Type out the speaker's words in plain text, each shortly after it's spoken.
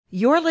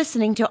You're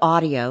listening to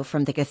audio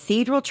from the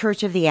Cathedral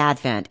Church of the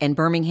Advent in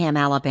Birmingham,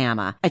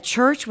 Alabama, a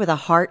church with a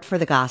heart for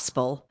the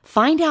gospel.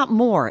 Find out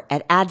more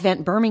at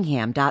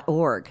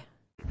adventbirmingham.org.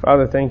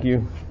 Father, thank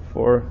you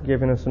for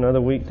giving us another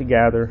week to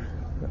gather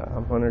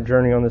on our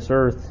journey on this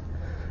earth,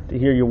 to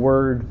hear your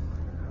word,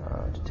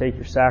 to take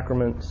your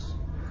sacraments,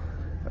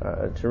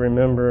 to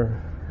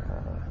remember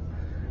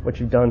what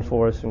you've done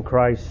for us in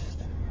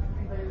Christ.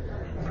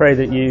 Pray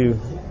that you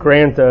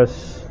grant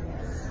us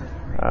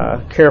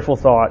careful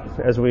thought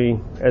as we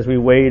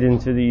wade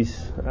into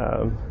these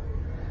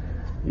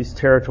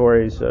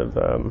territories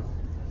of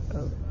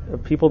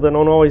people that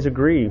don't always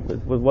agree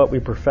with what we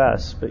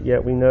profess, but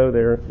yet we know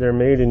they're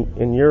made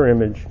in your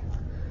image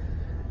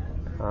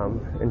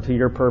and to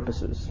your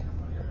purposes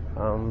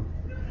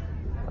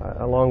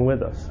along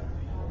with us.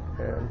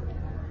 And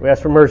we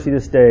ask for mercy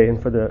this day and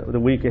for the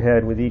week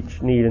ahead with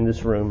each need in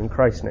this room. In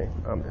Christ's name,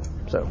 amen.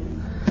 So.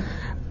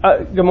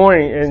 Good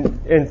morning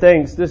and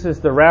thanks. This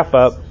is the wrap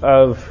up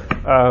of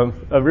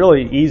a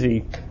really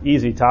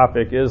easy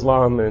topic: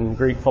 Islam and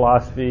Greek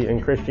philosophy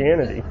and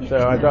Christianity.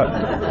 So I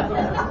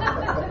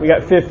thought we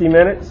got 50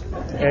 minutes,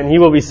 and he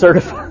will be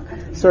certified.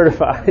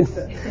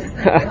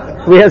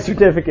 We have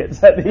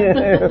certificates at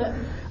the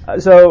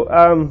end. So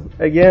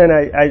again,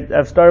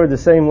 I've started with the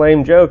same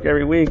lame joke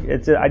every week.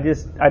 I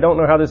don't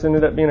know how this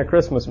ended up being a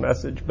Christmas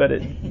message, but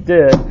it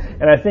did,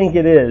 and I think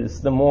it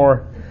is. The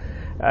more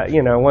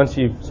once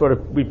we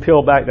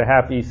peel back the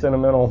happy,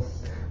 sentimental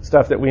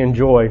stuff that we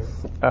enjoy,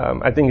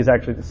 I think is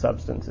actually the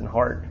substance and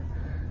heart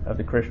of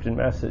the Christian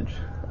message.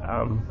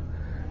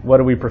 What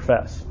do we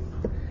profess?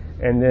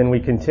 And then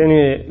we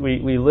continue,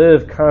 we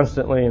live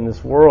constantly in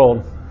this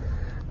world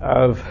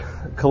of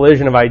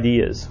collision of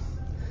ideas.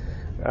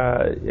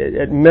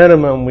 At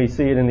minimum, we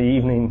see it in the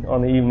evening,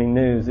 on the evening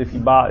news, if you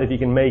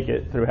can make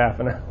it through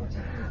half an hour,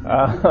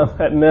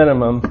 at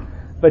minimum.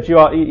 But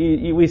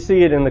we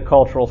see it in the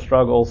cultural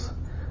struggles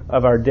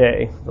of our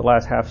day, the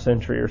last half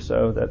century or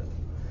so, that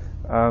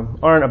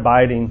aren't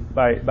abiding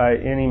by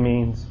any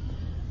means.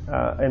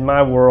 In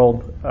my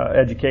world,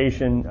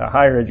 education,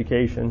 higher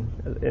education,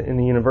 in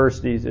the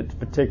universities, it's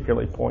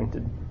particularly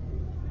pointed.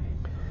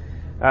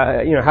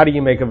 How do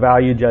you make a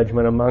value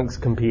judgment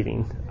amongst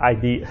competing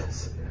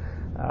ideas?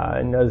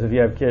 And those of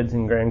you who have kids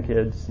and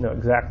grandkids know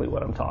exactly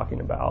what I'm talking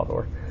about,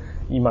 or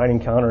you might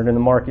encounter it in the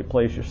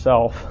marketplace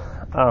yourself.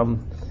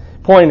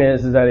 Point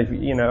is that if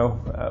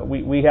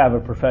we have a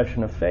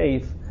profession of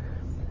faith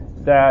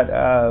that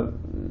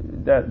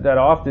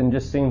often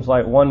just seems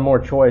like one more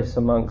choice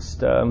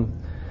amongst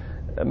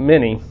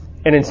many,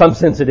 and in some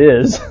sense it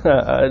is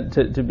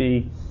to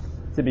be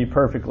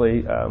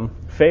perfectly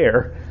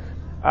fair.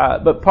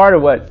 But part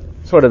of what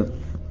sort of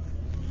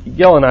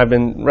Gil and I have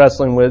been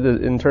wrestling with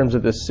in terms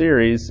of this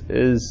series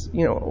is,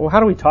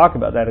 how do we talk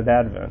about that at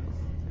Advent?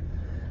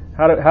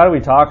 How do we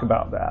talk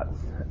about that?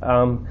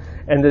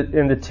 And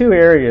the two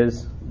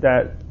areas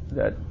that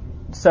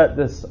set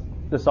this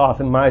off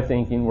in my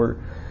thinking were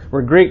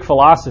Greek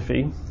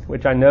philosophy,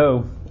 which I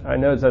know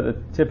is at the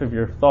tip of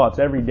your thoughts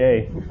every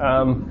day,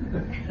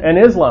 and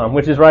Islam,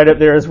 which is right up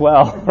there as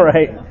well,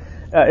 right?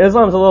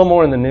 Islam's a little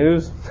more in the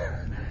news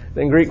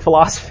than Greek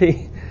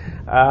philosophy,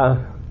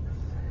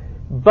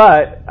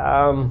 but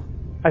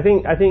I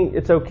think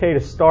it's okay to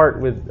start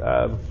with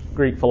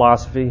Greek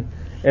philosophy,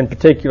 in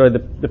particular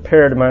the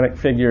paradigmatic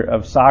figure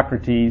of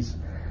Socrates,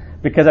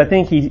 because I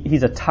think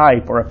he's a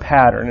type or a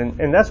pattern.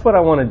 And that's what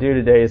I want to do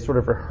today, is sort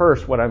of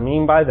rehearse what I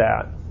mean by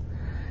that.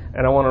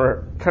 And I want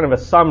to kind of a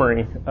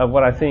summary of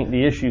what I think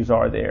the issues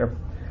are there.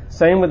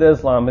 Same with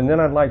Islam, and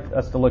then I'd like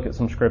us to look at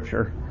some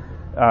scripture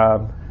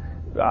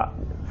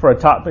for a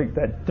topic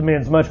that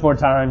demands much more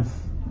time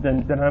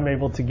than I'm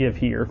able to give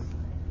here.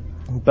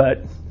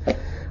 But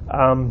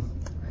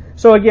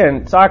so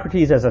again,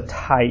 Socrates as a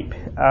type.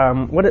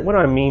 What do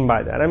I mean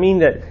by that? I mean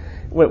that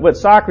what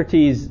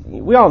Socrates,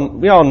 we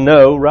all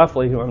know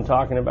roughly who I'm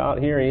talking about.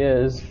 Here he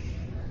is,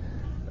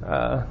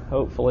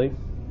 hopefully,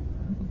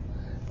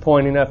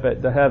 pointing up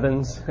at the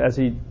heavens as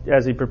he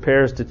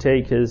prepares to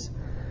take his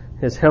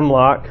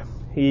hemlock.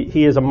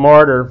 He is a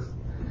martyr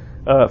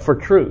for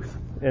truth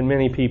in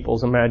many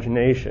people's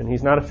imagination.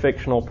 He's not a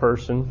fictional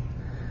person.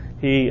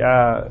 He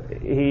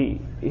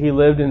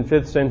lived in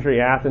 5th century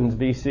Athens,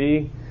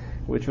 BC,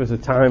 which was a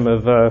time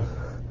of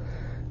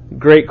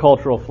great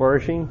cultural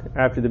flourishing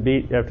after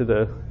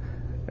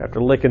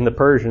licking the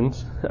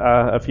Persians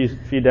a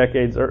few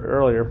decades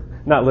earlier.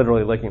 Not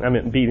literally licking, I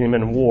meant beating them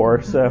in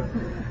war. So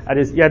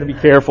you had to be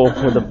careful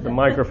with the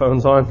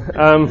microphones on.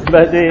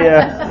 But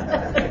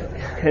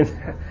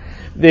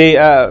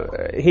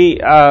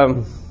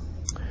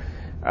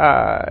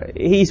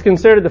he's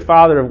considered the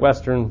father of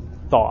Western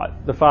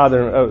thought, the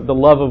father of the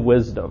love of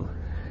wisdom.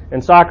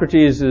 And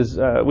Socrates is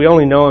we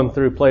only know him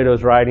through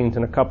Plato's writings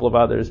and a couple of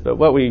others, but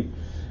what we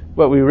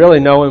really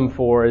know him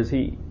for is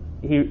he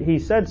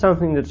said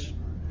something that's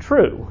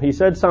true. He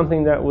said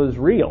something that was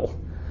real,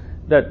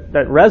 that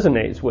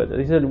resonates with it.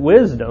 He said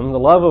wisdom, the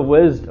love of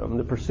wisdom,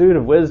 the pursuit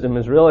of wisdom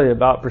is really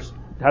about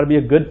how to be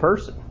a good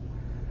person,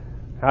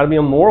 how to be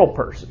a moral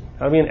person,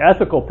 how to be an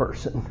ethical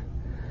person.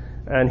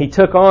 And he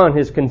took on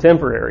his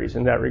contemporaries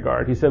in that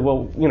regard. He said,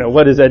 well,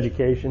 what is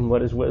education?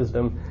 What is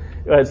wisdom?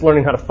 It's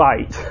learning how to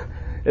fight.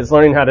 It's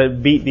learning how to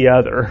beat the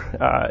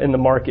other in the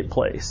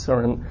marketplace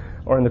or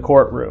in the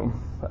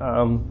courtroom.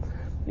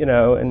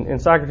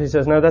 And Socrates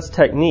says, no, that's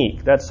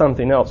technique. That's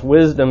something else.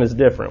 Wisdom is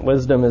different.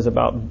 Wisdom is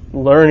about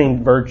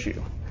learning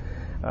virtue,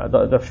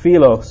 the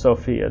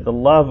philosophia, the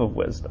love of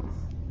wisdom.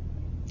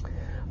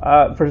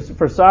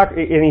 For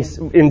Socrates,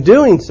 and in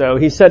doing so,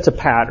 he sets a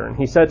pattern.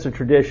 He sets a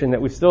tradition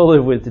that we still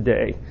live with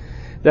today,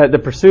 that the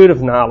pursuit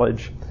of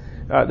knowledge,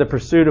 the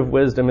pursuit of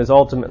wisdom is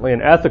ultimately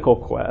an ethical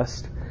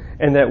quest,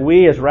 and that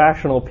we as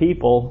rational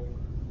people,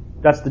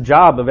 that's the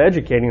job of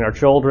educating our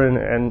children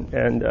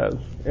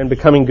and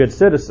becoming good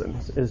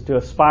citizens, is to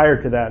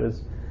aspire to that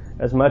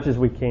as much as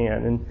we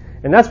can.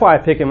 And that's why I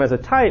pick him as a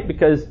type,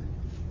 because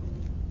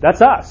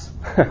that's us.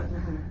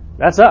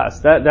 That's us.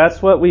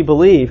 That's what we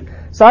believe.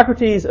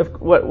 Socrates,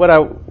 what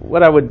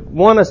I would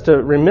want us to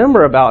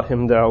remember about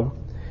him, though,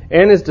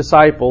 and his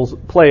disciples,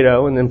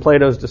 Plato, and then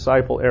Plato's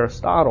disciple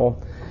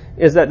Aristotle,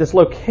 is that this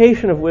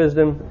location of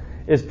wisdom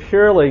is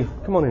purely,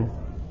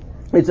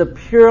 it's a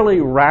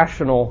purely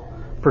rational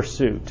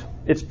pursuit.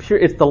 It's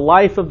the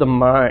life of the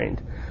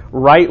mind,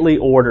 rightly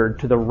ordered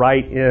to the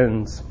right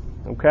ends.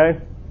 Okay?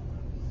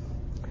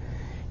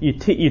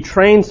 You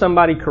train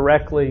somebody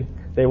correctly,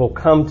 they will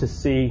come to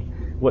see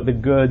what the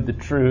good, the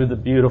true, the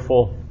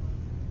beautiful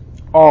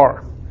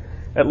are.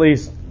 At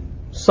least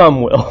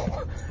some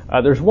will.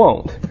 Others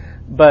won't.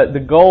 But the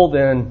goal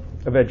then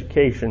of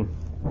education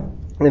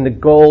and the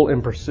goal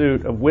in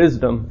pursuit of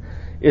wisdom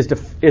is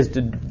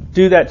to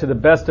do that to the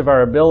best of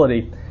our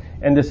ability.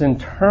 And this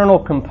internal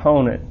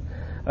component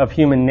of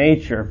human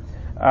nature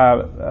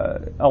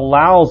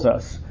allows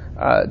us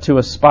to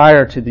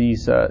aspire to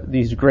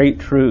these great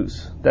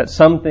truths, that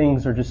some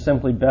things are just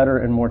simply better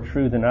and more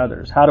true than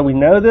others. How do we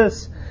know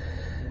this?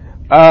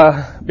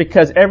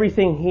 Because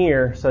everything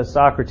here, says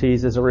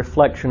Socrates, is a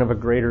reflection of a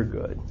greater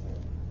good.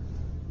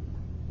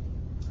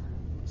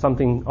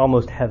 Something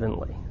almost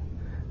heavenly.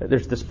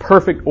 There's this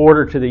perfect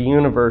order to the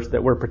universe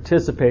that we're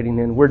participating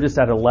in. We're just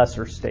at a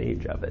lesser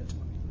stage of it.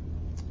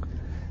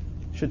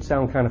 Should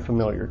sound kind of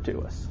familiar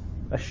to us.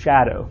 A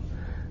shadow.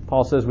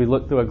 Paul says we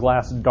look through a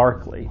glass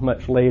darkly.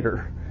 Much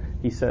later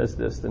he says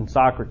this than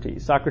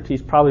Socrates.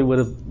 Socrates probably would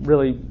have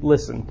really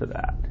listened to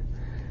that.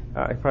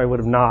 He probably would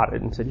have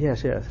nodded and said,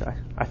 yes,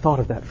 I thought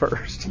of that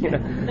first.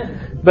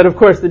 But of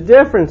course the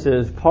difference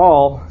is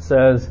Paul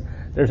says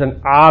there's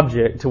an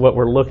object to what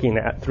we're looking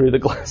at through the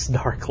glass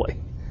darkly.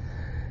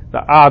 The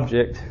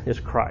object is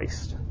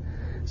Christ.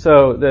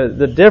 So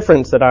the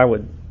difference that I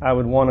would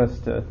want us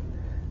to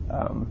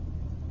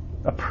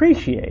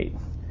appreciate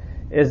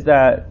is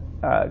that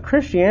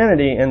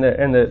Christianity and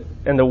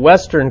the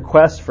Western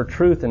quest for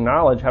truth and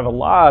knowledge have a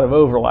lot of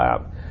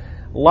overlap,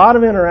 a lot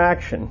of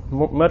interaction,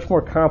 much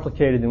more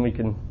complicated than we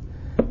can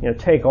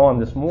take on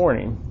this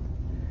morning.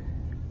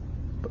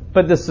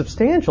 But the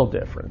substantial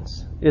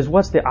difference is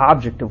what's the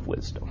object of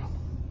wisdom?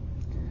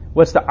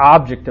 What's the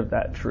object of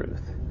that truth?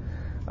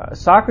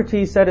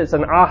 Socrates said it's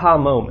an aha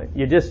moment.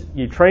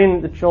 You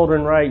train the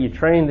children right, you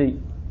train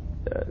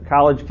the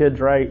college kids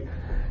right,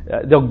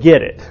 they'll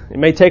get it. It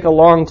may take a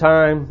long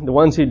time. The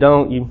ones who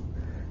don't, you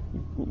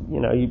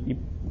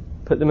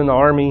put them in the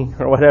army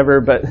or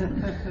whatever. But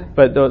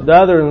the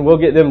other, we'll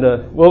get them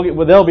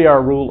they'll be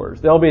our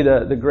rulers. They'll be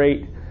the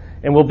great,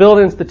 and we'll build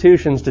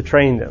institutions to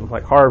train them,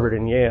 like Harvard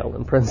and Yale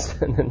and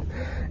Princeton,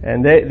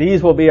 and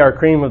these will be our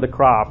cream of the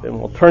crop, and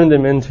we'll turn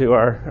them into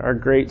our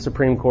great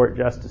Supreme Court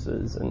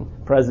justices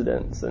and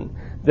presidents, and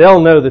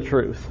they'll know the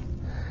truth.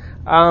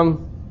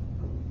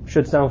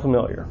 Should sound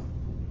familiar.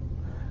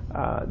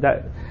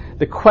 That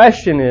the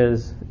question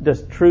is,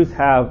 does truth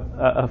have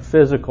a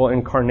physical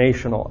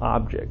incarnational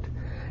object?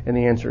 And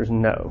the answer is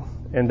no.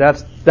 And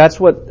that's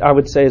what I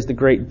would say is the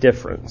great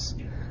difference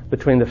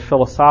between the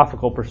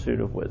philosophical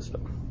pursuit of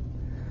wisdom.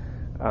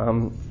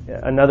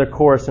 Another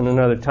course and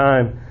another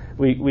time,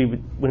 we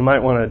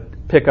might want to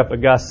pick up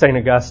St.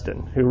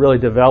 Augustine, who really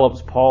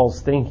develops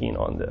Paul's thinking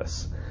on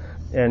this.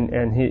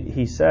 And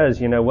he says,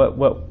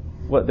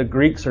 what the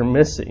Greeks are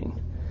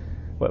missing,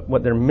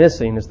 what they're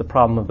missing is the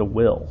problem of the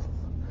will.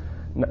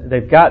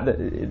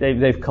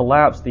 They've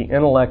collapsed the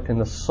intellect and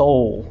the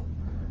soul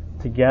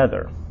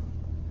together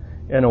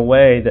in a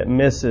way that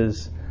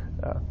misses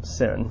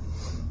sin,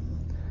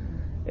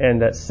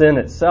 and that sin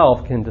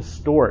itself can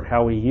distort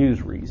how we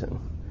use reason.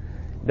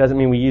 It doesn't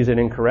mean we use it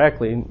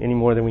incorrectly any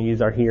more than we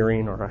use our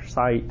hearing or our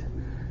sight,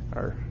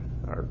 our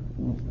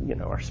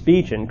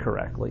speech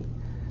incorrectly.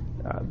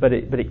 But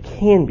it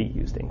can be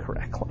used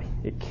incorrectly.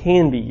 It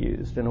can be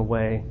used in a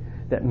way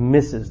that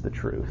misses the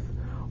truth,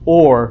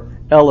 or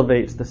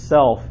elevates the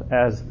self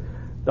as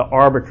the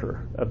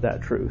arbiter of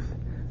that truth.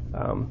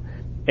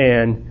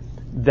 And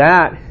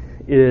that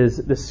is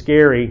the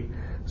scary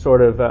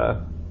sort of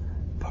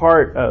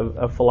part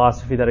of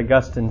philosophy that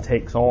Augustine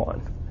takes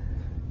on.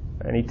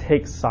 And he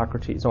takes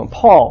Socrates on.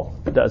 Paul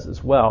does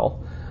as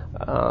well.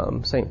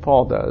 St.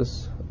 Paul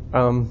does.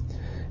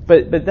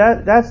 But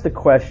that's the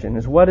question,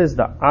 is what is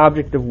the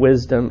object of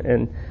wisdom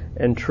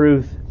and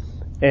truth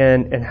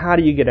And how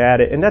do you get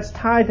at it? And that's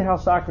tied to how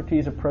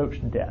Socrates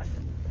approached death.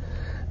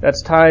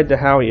 That's tied to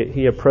how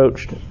he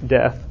approached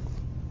death.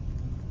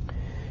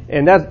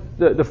 And that's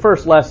the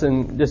first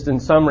lesson, just in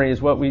summary,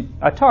 is what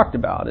I talked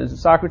about,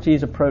 is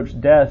Socrates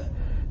approached death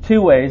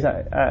two ways.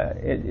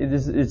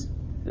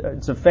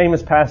 It's a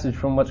famous passage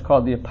from what's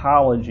called the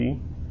Apology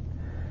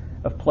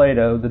of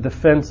Plato, the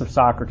defense of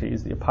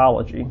Socrates, the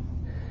Apology,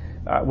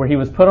 where he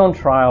was put on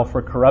trial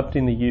for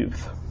corrupting the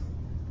youth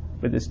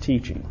with his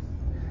teaching.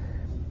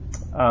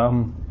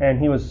 And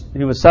he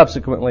was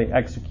subsequently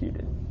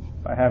executed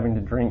by having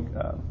to drink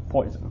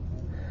poison.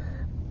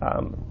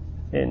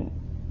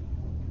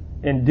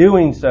 In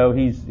doing so,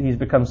 he's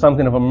become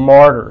something of a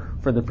martyr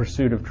for the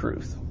pursuit of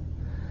truth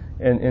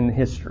in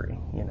history.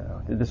 You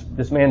know,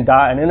 this man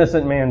died, an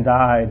innocent man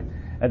died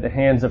at the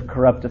hands of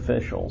corrupt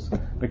officials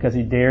because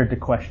he dared to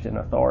question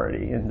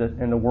authority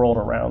in the world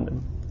around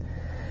him.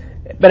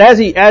 But as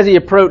he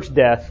approached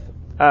death,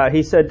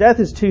 he said, death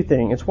is two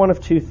things. It's one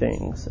of two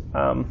things.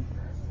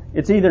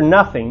 It's either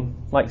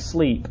nothing, like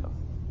sleep,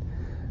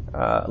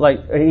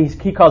 like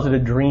he calls it a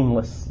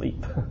dreamless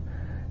sleep.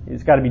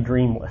 It's got to be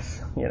dreamless,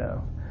 you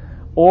know.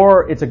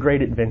 Or it's a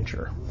great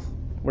adventure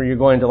where you're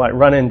going to like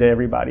run into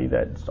everybody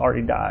that's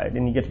already died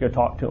and you get to go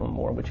talk to them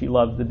more, which he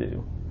loves to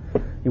do.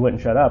 He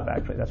wouldn't shut up,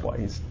 actually. That's why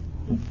he's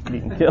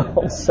being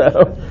killed.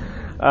 So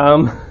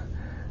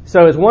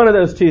it's one of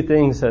those two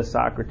things, says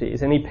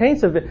Socrates. And he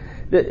paints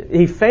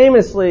he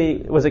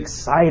famously was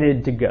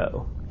excited to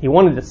go. He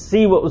wanted to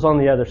see what was on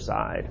the other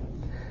side.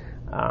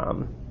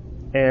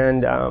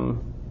 And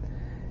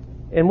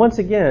once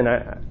again,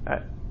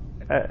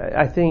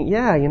 I think,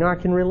 yeah, you know, I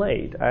can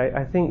relate.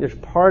 I think there's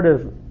part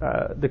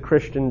of the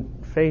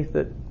Christian faith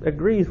that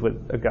agrees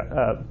with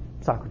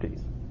Socrates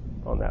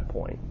on that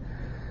point.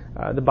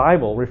 The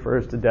Bible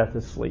refers to death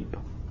as sleep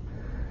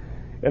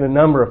in a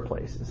number of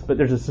places, but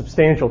there's a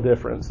substantial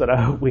difference that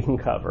I hope we can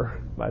cover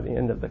by the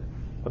end of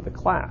the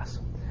class.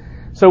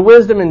 So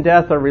wisdom and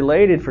death are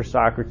related for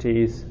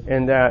Socrates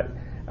in that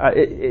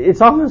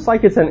it's almost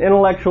like it's an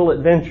intellectual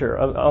adventure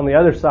on the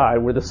other side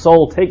where the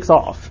soul takes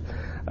off.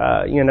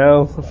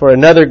 For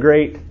another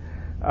great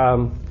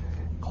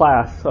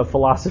class of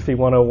Philosophy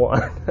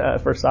 101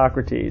 for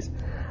Socrates.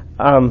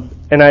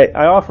 And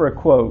I offer a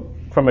quote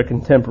from a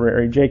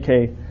contemporary,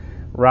 J.K.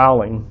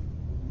 Rowling,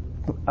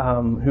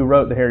 who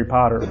wrote the Harry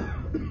Potter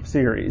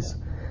series.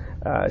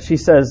 She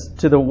says,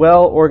 "To the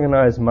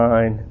well-organized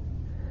mind,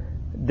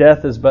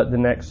 death is but the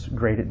next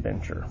great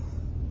adventure."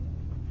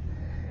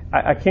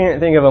 I can't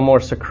think of a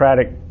more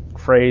Socratic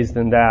phrase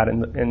than that,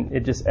 and it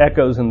just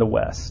echoes in the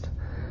West.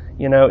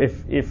 You know,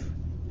 if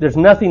there's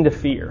nothing to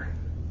fear,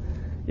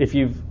 if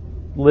you've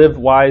lived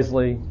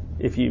wisely,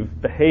 if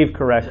you've behaved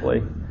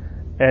correctly,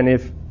 and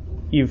if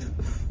you've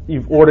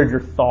ordered your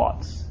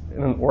thoughts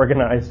in an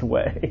organized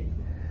way,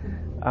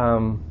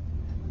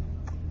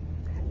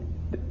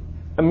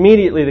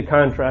 immediately the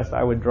contrast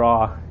I would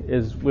draw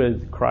is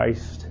with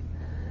Christ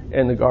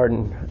in the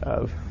Garden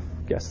of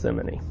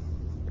Gethsemane.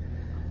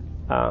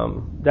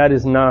 That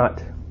is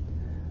not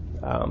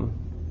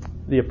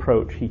the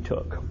approach he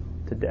took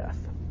to death.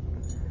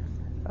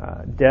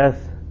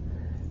 Death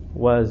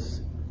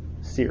was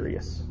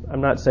serious. I'm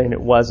not saying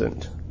it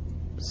wasn't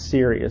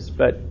serious,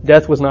 but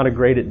death was not a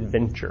great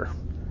adventure,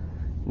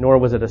 nor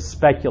was it a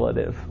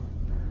speculative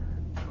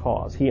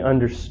cause. He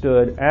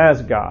understood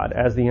as God,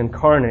 as the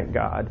incarnate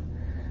God,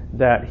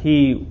 that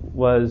he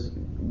was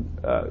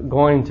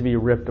going to be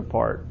ripped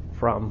apart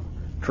from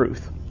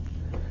truth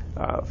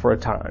for a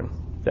time,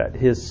 that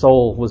his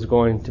soul was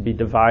going to be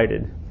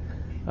divided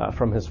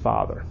from his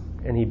Father.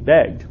 And he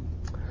begged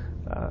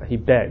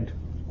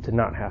to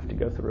not have to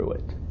go through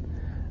it.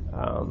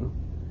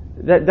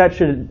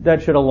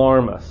 That should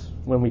alarm us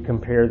when we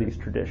compare these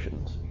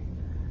traditions.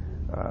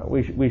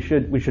 We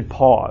should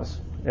pause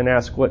and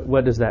ask,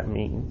 what does that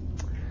mean?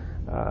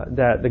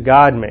 That the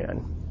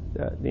God-man,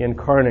 the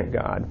incarnate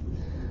God,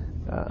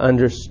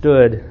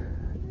 understood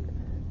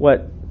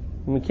what.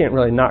 We can't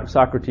really knock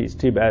Socrates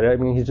too bad. I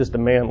mean, he's just a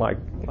man like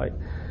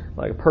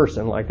a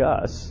person like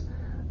us.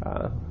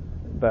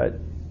 But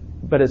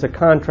it's a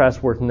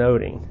contrast worth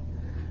noting.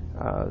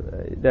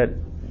 That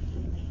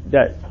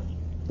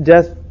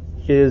death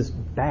is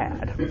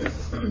bad.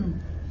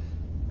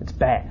 It's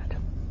bad.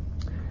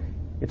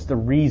 It's the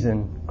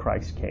reason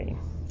Christ came,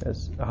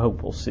 as I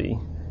hope we'll see.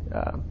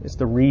 It's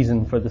the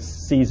reason for the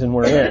season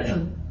we're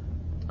in.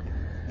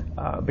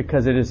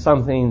 Because it is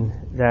something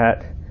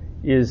that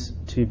is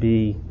to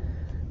be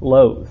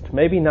loathed.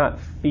 Maybe not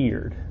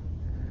feared,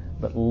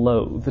 but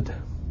loathed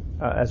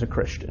as a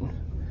Christian.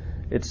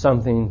 It's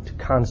something to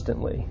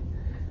constantly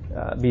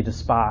be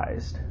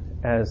despised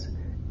as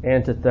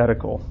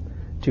antithetical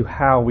to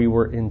how we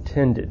were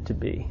intended to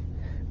be,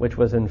 which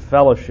was in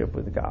fellowship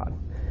with God.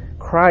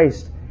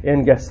 Christ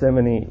in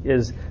Gethsemane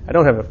is, I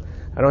don't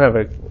have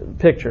a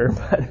picture,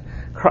 but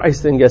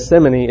Christ in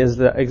Gethsemane is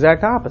the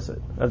exact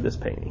opposite of this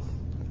painting.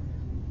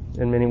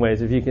 In many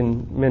ways, if you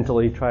can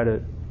mentally try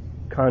to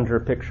conjure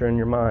a picture in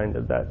your mind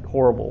of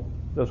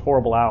those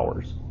horrible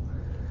hours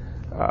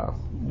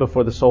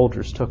before the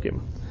soldiers took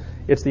him.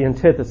 It's the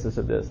antithesis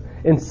of this.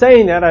 In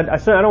saying that, I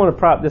don't want to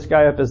prop this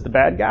guy up as the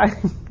bad guy.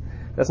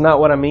 That's not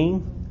what I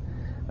mean.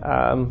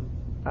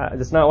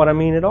 That's not what I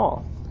mean at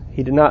all.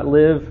 He did not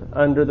live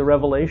under the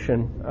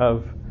revelation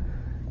of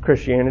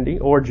Christianity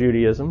or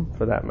Judaism,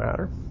 for that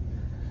matter.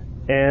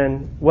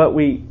 And what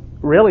we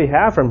really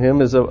have from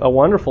him is a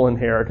wonderful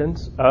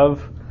inheritance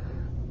of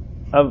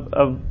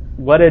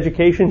what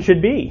education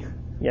should be.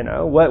 You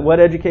know, what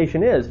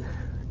education is.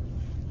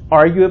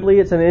 Arguably,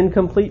 it's an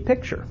incomplete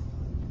picture.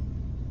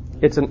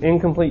 It's an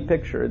incomplete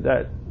picture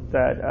that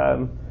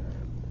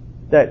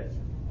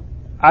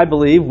I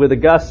believe, with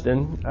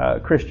Augustine,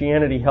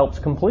 Christianity helps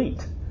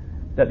complete.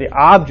 That the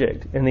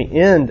object and the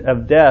end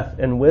of death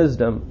and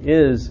wisdom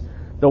is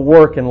the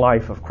work and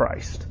life of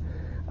Christ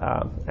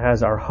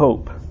as our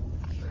hope.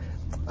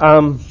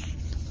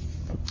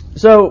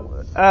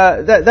 So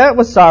that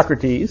was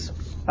Socrates.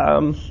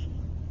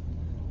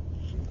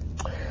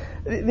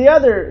 The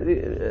other,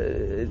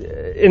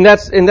 and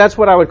that's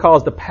what I would call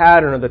is the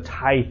pattern or the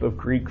type of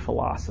Greek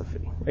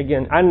philosophy.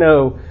 Again, I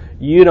know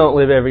you don't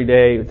live every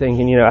day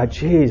thinking,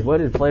 geez, what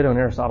did Plato and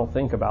Aristotle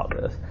think about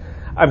this?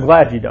 I'm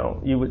glad you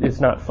don't. It's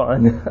not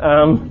fun.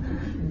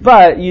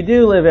 But you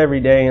do live every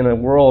day in a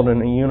world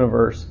and a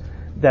universe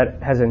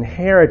that has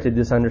inherited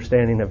this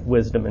understanding of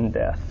wisdom and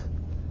death.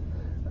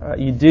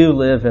 You do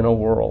live in a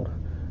world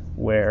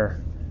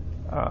where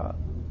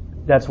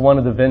that's one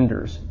of the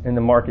vendors in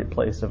the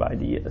marketplace of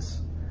ideas,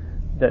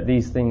 that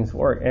these things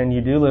work. And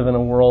you do live in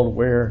a world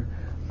where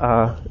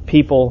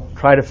people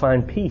try to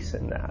find peace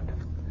in that.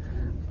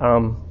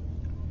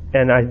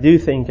 And I do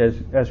think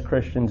as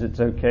Christians it's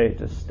okay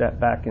to step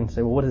back and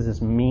say, well, what does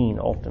this mean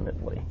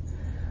ultimately?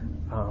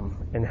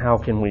 And how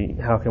can we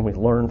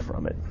learn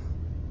from it?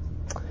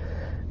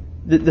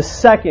 The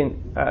second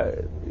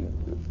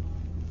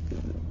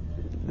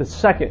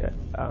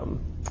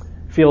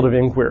field of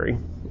inquiry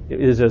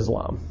is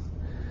Islam.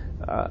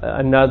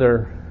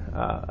 Another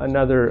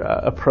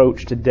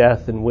approach to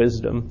death and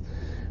wisdom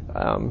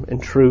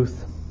and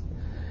truth.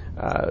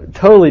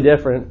 Totally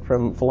different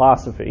from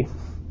philosophy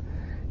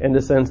in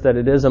the sense that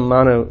it is a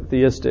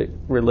monotheistic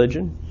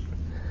religion.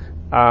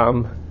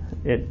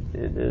 It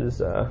is,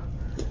 of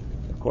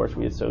course,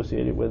 we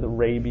associate it with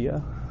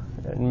Arabia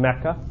and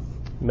Mecca,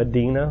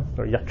 Medina,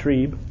 or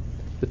Yathrib,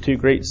 the two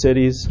great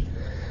cities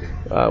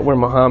where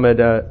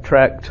Muhammad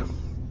trekked.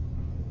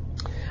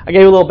 I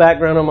gave a little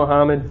background on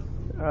Muhammad,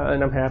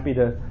 and I'm happy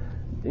to,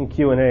 in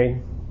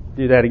Q&A,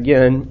 do that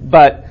again.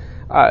 But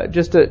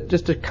just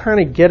to kind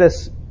of get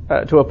us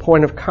to a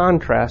point of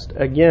contrast,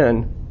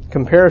 again,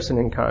 comparison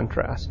and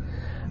contrast.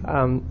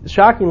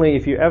 Shockingly,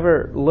 if you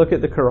ever look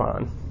at the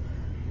Quran,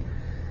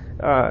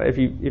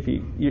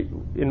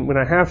 when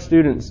I have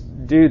students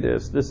do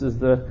this,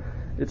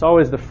 it's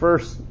always the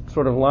first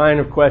sort of line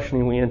of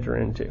questioning we enter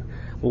into.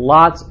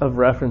 Lots of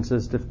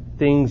references to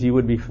things you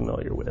would be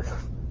familiar with: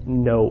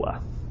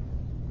 Noah,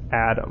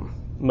 Adam,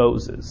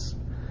 Moses,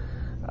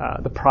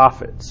 the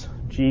prophets,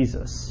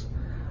 Jesus,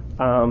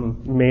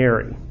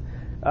 Mary.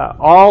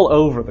 All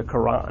over the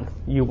Quran,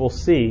 you will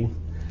see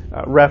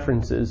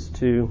references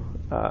to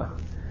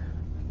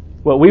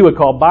what we would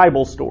call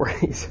Bible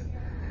stories.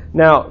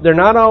 Now, they're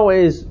not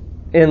always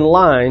in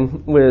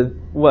line with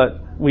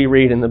what we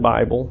read in the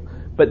Bible,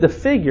 but the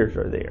figures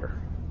are there.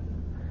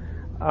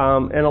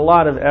 And a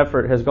lot of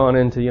effort has gone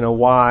into,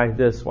 why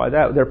this, why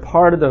that. They're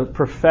part of the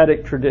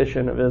prophetic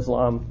tradition of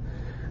Islam,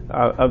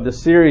 of the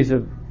series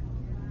of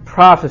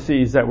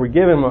prophecies that were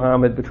given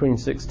Muhammad between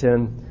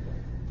 610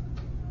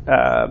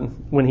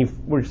 when he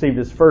received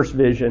his first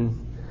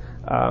vision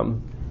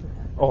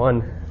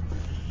on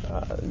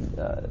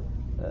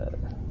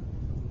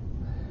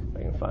if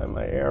I can find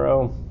my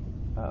arrow,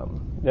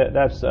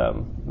 that's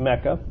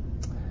Mecca,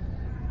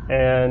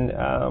 and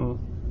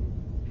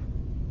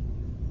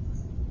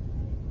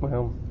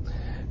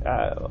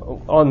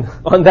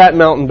on that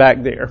mountain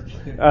back there,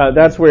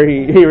 that's where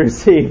he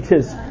received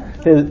his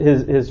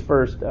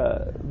first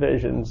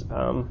visions.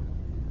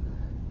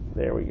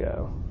 There we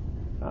go.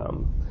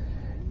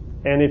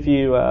 And if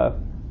you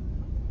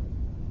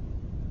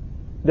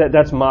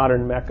that's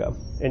modern Mecca,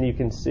 and you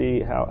can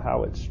see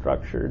how it's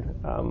structured,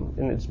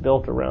 and it's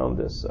built around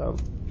this.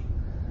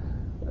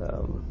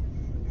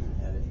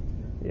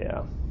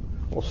 Yeah,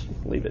 we'll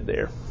leave it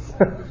there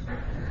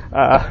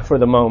for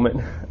the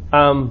moment.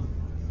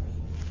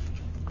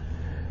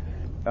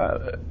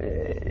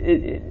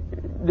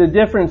 The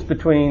difference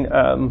between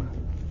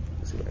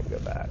let's see if I can go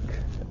back.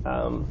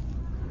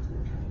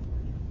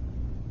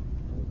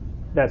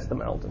 That's the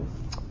mountain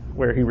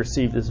where he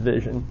received his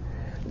vision.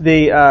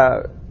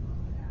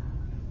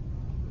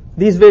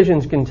 These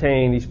visions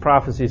these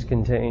prophecies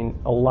contain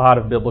a lot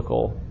of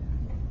biblical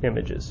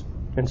images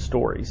and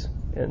stories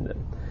in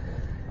them.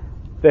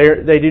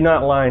 They do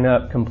not line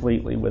up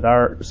completely with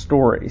our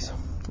stories,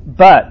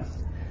 but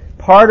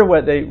part of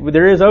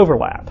there is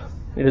overlap.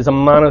 It is a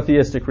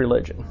monotheistic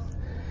religion.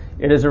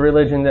 It is a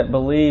religion that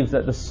believes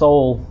that the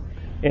soul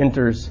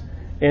enters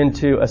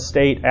into a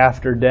state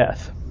after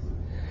death.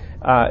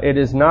 It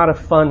is not a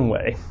fun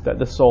way that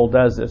the soul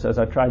does this, as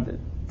I tried to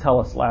tell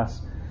us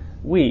last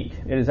week,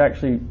 it is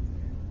actually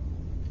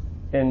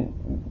in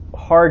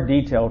hard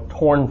detail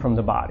torn from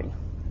the body.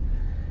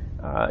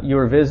 You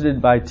are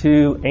visited by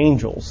two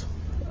angels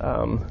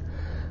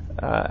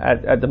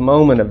at the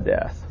moment of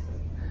death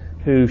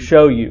who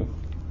show you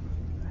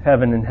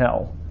heaven and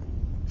hell,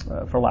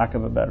 for lack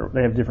of a better.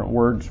 They have different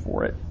words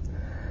for it.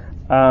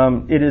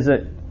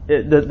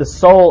 The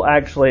soul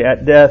actually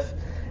at death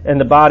and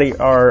the body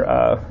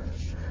are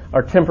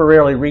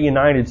temporarily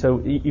reunited, so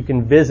you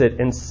can visit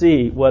and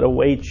see what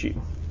awaits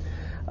you.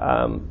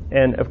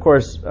 And of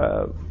course,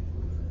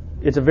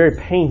 it's a very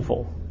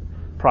painful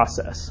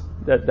process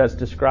that's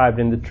described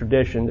in the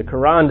tradition. The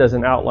Quran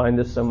doesn't outline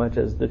this so much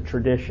as the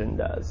tradition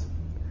does.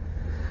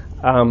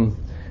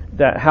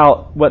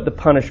 What the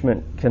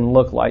punishment can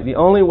look like. The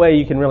only way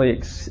you can really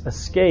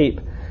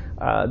escape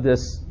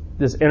this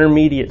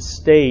intermediate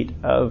state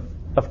of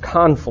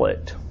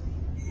conflict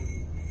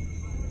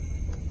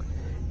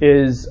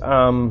is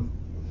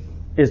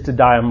to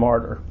die a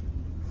martyr.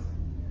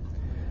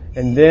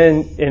 And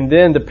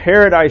then the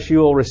paradise you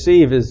will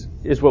receive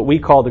is what we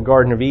call the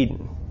Garden of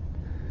Eden.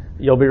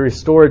 You'll be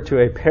restored to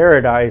a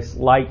paradise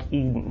like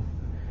Eden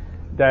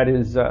that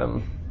is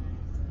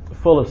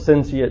full of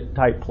sentient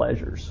type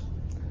pleasures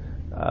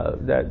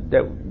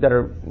that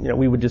are,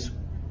 we would just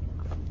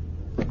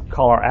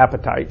call our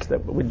appetites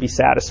that would be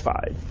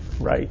satisfied,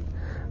 right?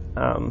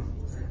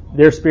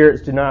 Their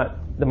spirits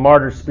the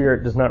martyr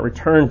spirit does not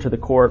return to the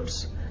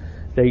corpse.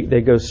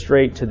 They go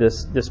straight to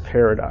this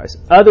paradise.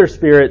 Other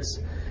spirits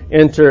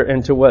enter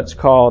into what's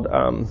called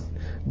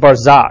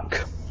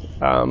Barzakh.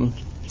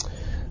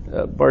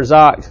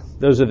 Barzakh,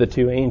 those are the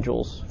two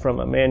angels from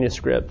a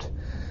manuscript.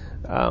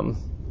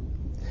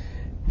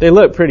 They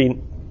look pretty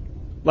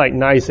like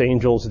nice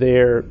angels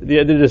there.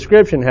 The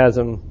description has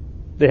them.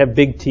 They have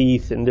big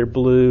teeth and they're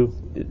blue.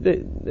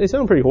 They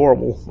sound pretty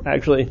horrible,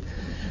 actually.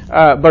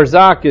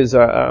 Barzakh is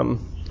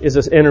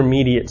this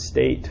intermediate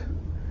state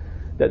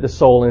that the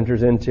soul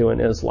enters into in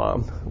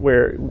Islam,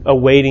 where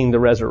awaiting the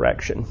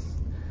resurrection.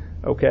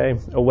 Okay,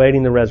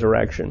 awaiting the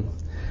resurrection,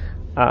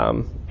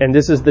 and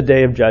this is the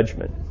day of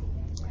judgment.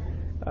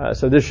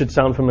 So this should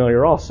sound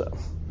familiar also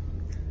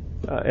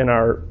in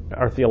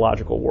our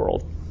theological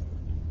world.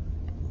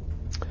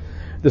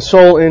 The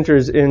soul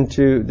enters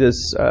into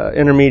this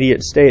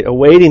intermediate state,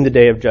 awaiting the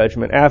day of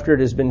judgment, after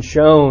it has been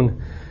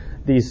shown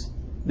these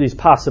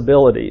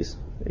possibilities.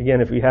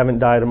 Again, if you haven't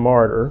died a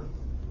martyr,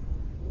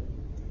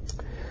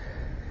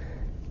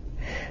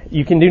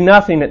 you can do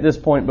nothing at this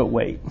point but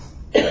wait.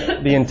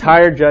 The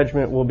entire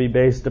judgment will be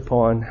based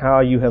upon how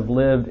you have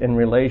lived in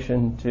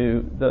relation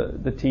to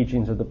the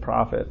teachings of the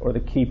prophet or the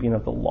keeping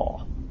of the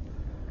law.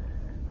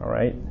 All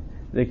right?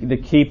 The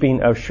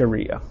keeping of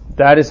Sharia.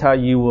 That is how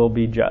you will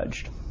be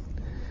judged,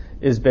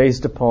 is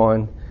based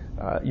upon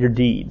your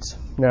deeds.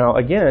 Now,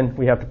 again,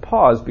 we have to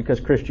pause because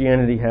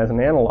Christianity has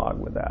an analog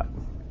with that.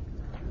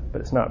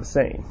 But it's not the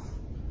same,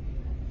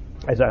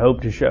 as I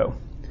hope to show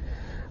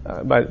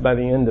by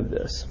the end of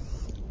this.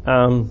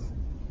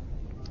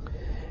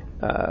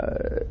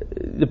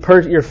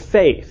 Your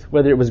faith,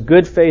 whether it was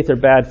good faith or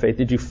bad faith,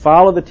 did you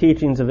follow the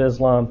teachings of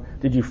Islam?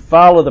 Did you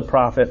follow the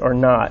prophet or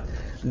not?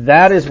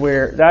 That is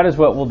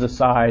what will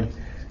decide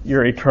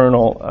your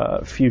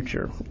eternal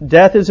future.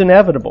 Death is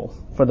inevitable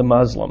for the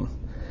Muslim.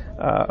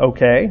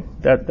 Okay,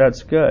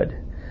 that's good.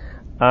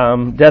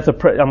 This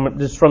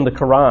is from the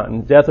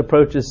Quran. Death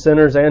approaches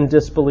sinners and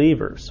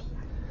disbelievers.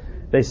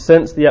 They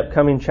sense the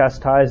upcoming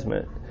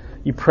chastisement.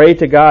 You pray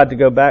to God to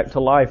go back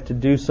to life to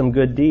do some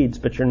good deeds,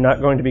 but you're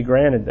not going to be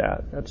granted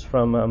that. That's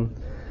from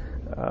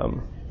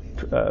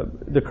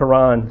the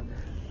Quran,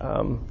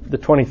 the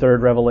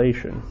 23rd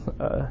Revelation.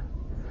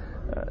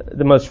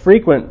 The most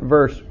frequent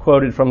verse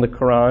quoted from the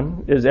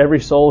Quran is, "Every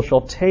soul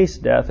shall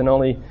taste death, and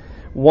only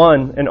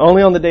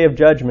on the day of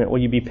judgment will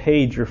you be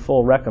paid your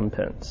full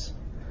recompense."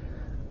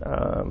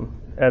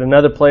 At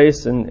another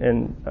place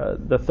in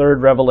the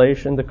 3rd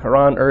Revelation, the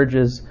Quran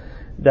urges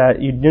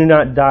that you do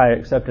not die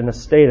except in a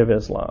state of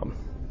Islam.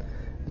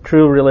 The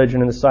true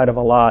religion in the sight of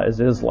Allah is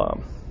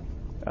Islam.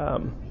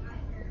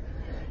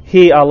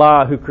 He,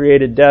 Allah, who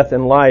created death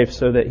and life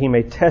so that He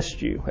may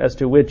test you as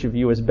to which of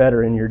you is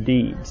better in your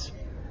deeds.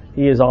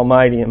 He is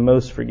almighty and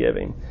most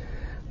forgiving.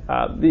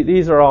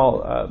 These are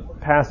all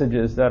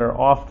passages that are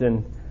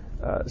often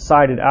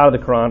cited out of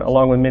the Quran,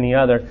 along with many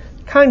other.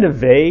 Kind of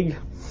vague.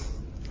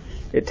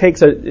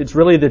 It's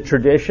really the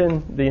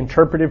tradition, the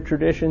interpretive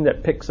tradition,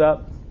 that picks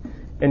up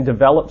and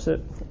develops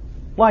it,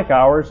 like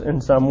ours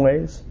in some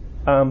ways.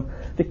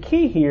 The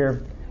key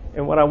here,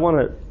 and what I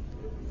want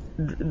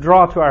to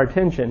draw to our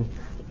attention,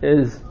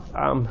 is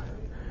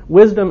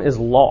wisdom is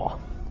law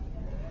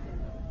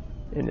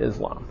in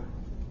Islam.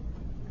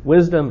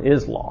 Wisdom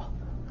is law.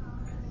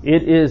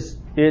 It is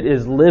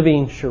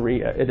living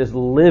Sharia. It is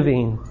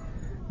living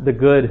the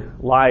good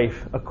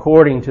life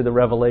according to the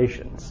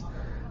revelations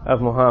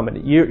of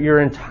Muhammad. Your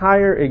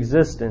entire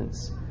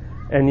existence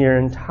and your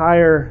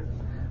entire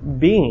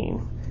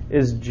being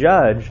is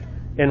judged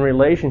in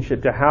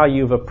relationship to how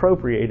you've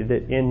appropriated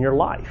it in your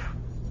life.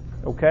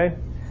 Okay?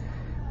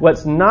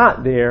 What's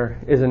not there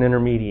is an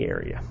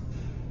intermediary.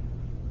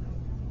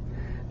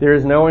 There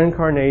is no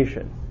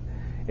incarnation.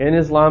 In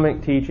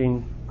Islamic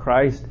teaching,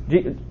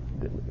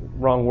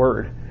 wrong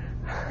word.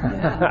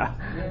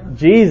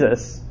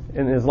 Jesus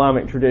in the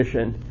Islamic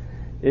tradition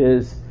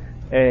is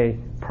a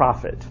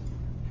prophet,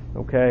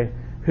 okay,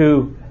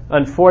 who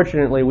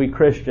unfortunately we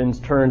Christians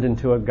turned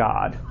into a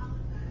god.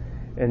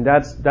 And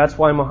that's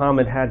why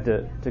Muhammad had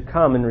to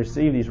come and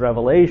receive these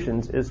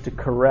revelations, is to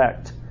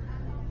correct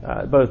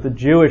both the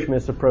Jewish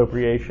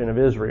misappropriation of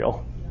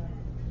Israel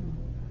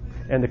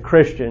and the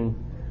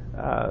Christian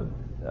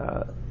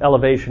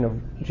elevation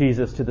of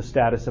Jesus to the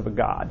status of a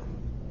god.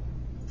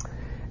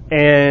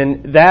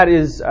 And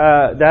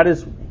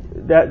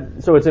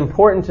so it's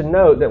important to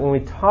note that when we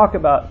talk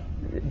about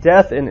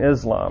death in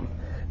Islam,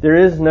 there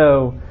is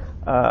no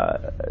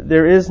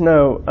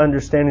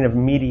understanding of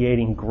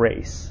mediating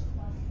grace,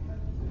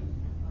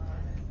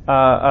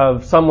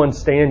 of someone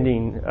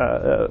standing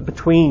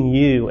between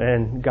you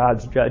and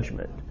God's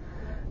judgment.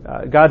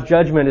 God's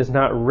judgment is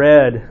not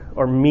read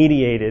or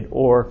mediated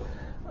or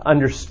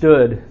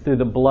understood through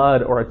the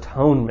blood or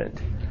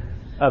atonement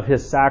of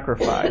His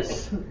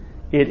sacrifice.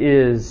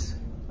 It's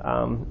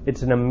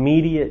an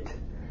immediate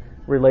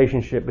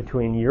relationship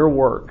between your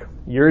work,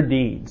 your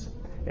deeds,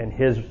 and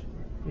His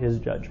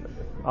judgment,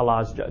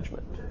 Allah's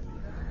judgment.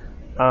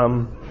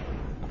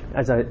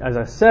 As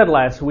I said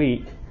last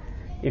week,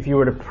 if you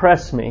were to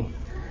press me,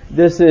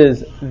 this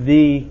is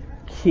the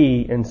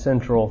key and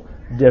central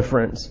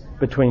difference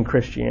between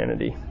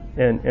Christianity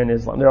and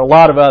Islam. There are a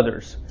lot of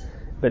others,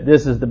 but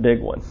this is the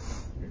big one,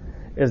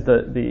 is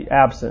the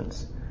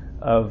absence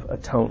of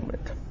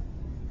atonement.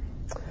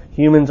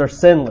 Humans are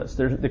sinless.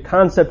 The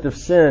concept of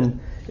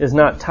sin is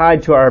not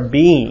tied to our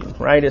being,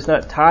 right? It's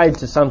not tied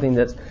to something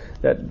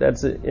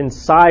that's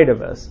inside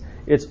of us.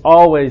 It's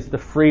always the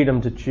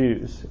freedom to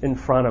choose in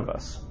front of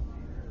us.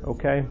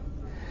 Okay?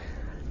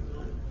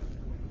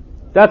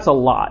 That's a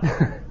lot.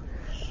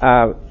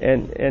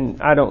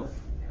 And I don't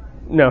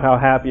know how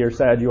happy or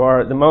sad you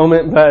are at the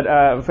moment,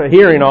 but for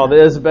hearing all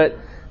this, but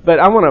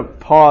I want to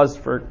pause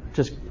for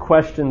just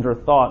questions or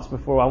thoughts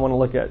before I want to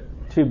look at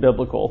two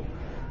biblical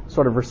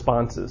sort of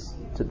responses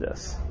to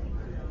this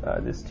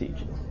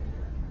teaching.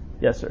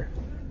 Yes, sir.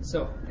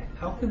 So,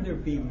 how can there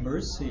be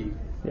mercy?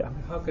 Yeah.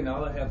 How can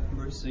Allah have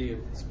mercy if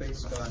it's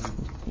based on?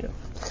 Yeah.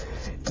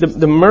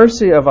 The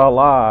mercy of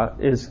Allah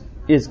is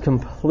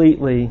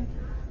completely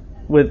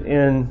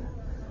within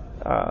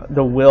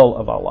the will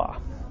of Allah.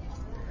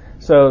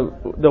 So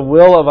the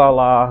will of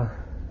Allah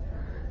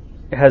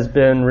has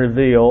been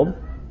revealed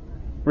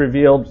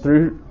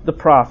through the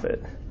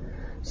prophet.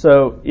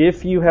 So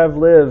if you have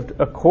lived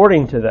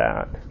according to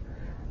that,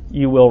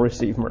 you will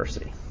receive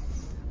mercy.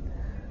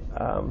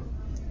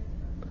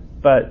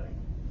 But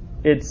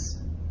it's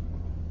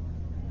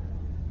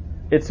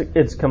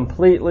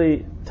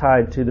completely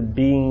tied to the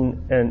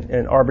being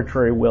and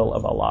arbitrary will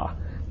of Allah.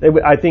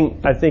 I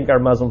think our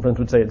Muslim friends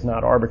would say it's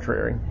not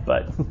arbitrary,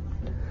 but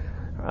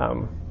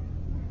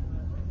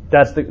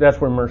that's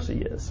where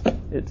mercy is.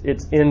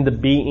 It's in the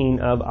being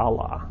of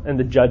Allah and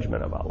the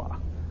judgment of Allah.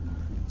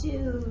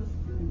 Do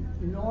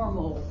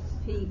normal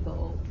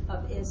people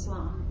of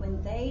Islam, when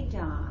they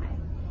die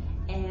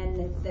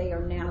and they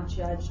are now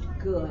judged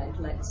good,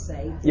 let's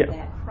say, through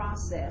that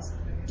process,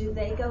 do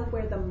they go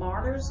where the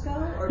martyrs go,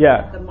 or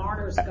have the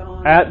martyrs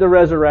gone? At the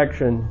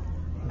resurrection,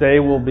 they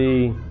will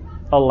be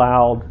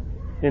allowed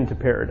into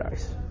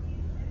paradise.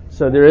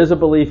 So there is a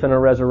belief in a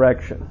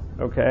resurrection,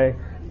 okay?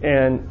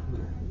 And,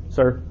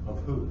 sir? Of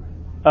who?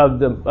 Of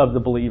the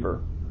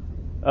believer,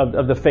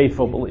 of the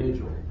faithful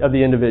believer, of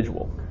the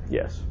individual.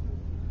 Yes,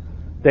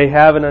 they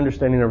have an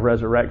understanding of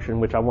resurrection,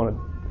 which I want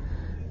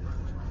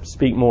to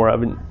speak more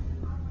of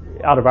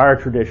out of our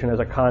tradition as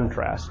a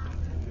contrast.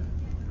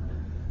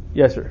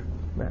 Yes, sir.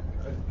 Matt.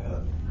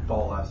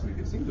 Thought last week,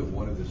 it seems that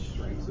one of the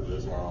strengths of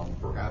Islam,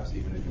 perhaps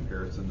even in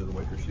comparison to the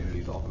way Christianity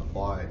is often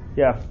applied,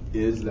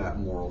 is that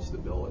moral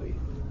stability.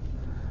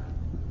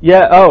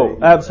 Yeah. Oh,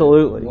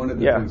 absolutely. One of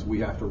the things we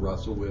have to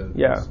wrestle with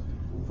is,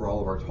 for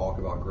all of our talk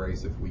about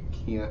grace, if we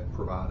can't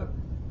provide a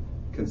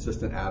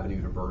consistent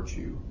avenue to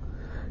virtue,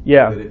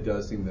 that it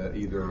does seem that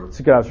either it's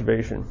a good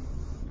observation.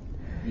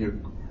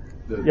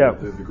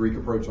 The Greek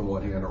approach on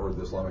one hand or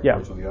the Islamic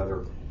approach on the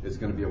other is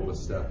going to be able to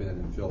step in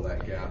and fill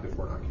that gap if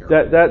we're not careful.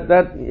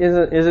 That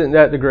isn't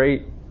that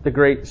the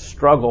great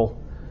struggle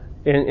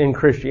in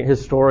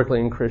historically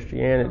in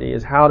Christianity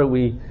is how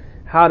do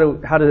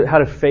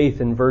faith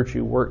and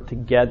virtue work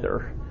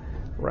together,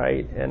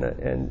 right?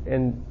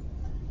 And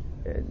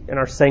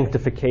our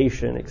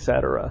sanctification,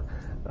 etc.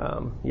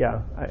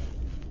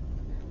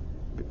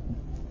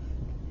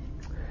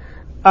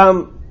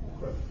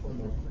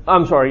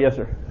 I'm sorry. Yes,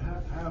 sir.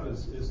 How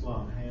does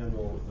Islam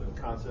handle the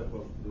concept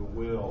of the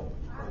will?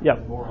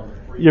 More on the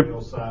free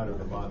will side or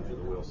the bondage of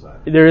the will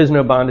side? There is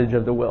no bondage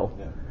of the will.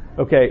 Yeah.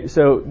 Okay,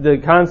 so the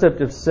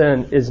concept of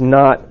sin is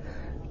not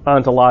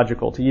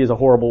ontological, to use a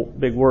horrible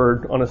big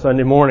word on a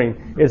Sunday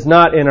morning. It's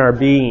not in our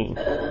being.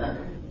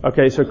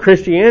 Okay, so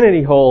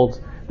Christianity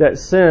holds that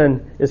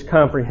sin is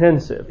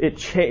comprehensive. It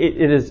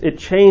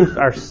changed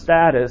our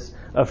status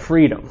of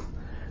freedom.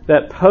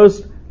 That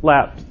post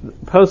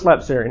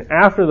post-lapsarian,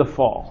 after the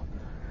fall,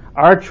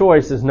 our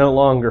choice is no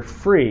longer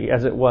free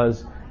as it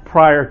was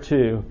prior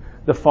to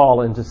the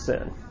fall into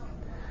sin.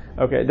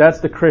 Okay, that's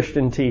the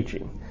Christian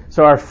teaching.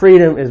 So our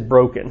freedom is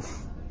broken,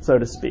 so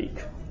to speak,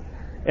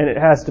 and it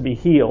has to be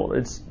healed.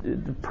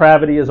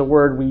 Depravity is a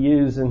word we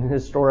use in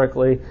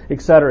historically,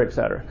 etc.,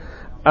 etc.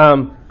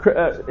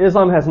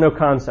 Islam has no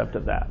concept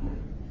of that.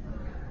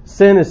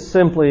 Sin is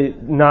simply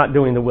not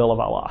doing the will of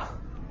Allah.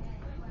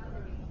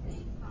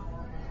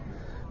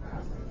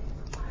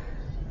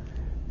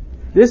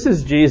 This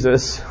is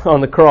Jesus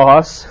on the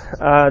cross.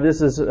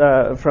 This is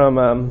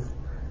from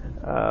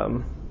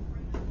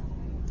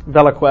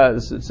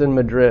Velázquez. It's in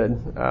Madrid.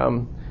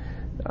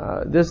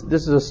 This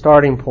is a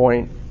starting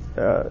point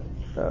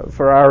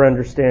for our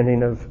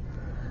understanding of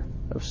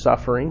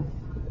suffering,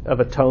 of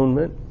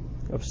atonement,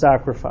 of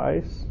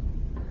sacrifice.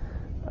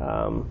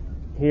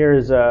 Here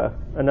is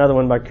another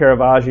one by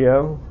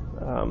Caravaggio,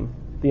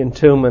 the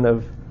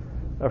Entombment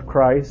of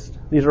Christ.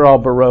 These are all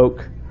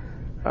Baroque,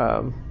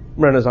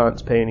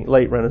 Renaissance painting,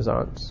 late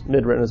Renaissance,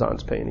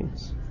 mid-Renaissance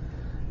paintings.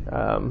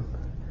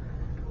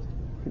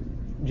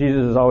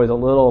 Jesus is always a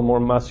little more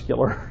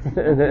muscular.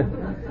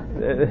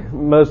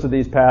 Most of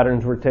these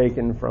patterns were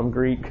taken from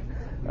Greek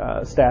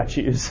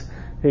statues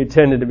who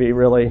tended to be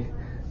really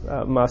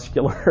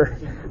muscular.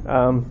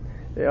 A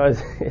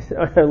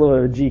little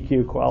of a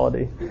GQ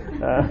quality.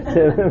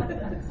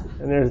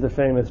 And there's the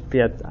famous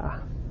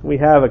Pietà. We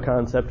have a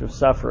concept of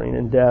suffering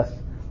and death,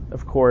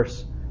 of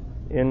course,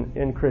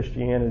 in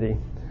Christianity,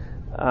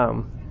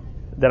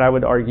 that I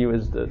would argue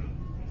is the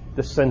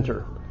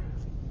center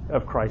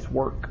of Christ's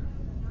work.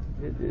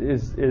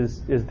 Is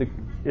the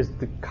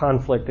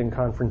conflict and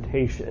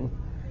confrontation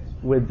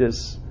with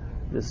this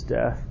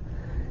death.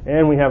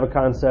 And we have a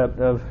concept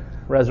of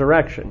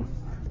resurrection.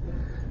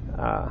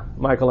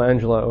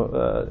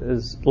 Michelangelo,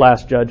 his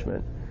Last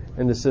Judgment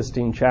in the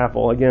Sistine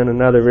Chapel. Again,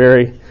 another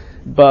very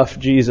buff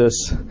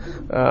Jesus,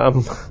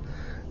 and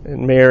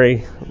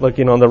Mary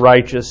looking on the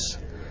righteous.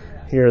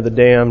 Here are the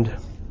damned.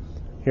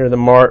 Here are the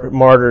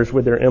martyrs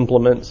with their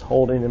implements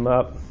holding him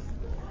up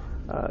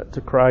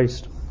to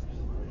Christ.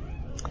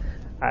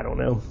 I don't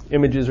know.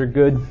 Images are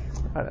good.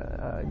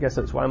 I guess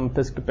that's why I'm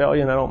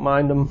Episcopalian. I don't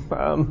mind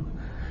them.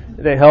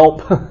 They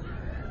help,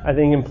 I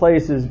think, in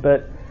places.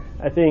 But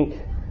I think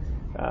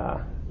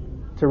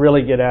to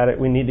really get at it,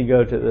 we need to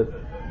go to the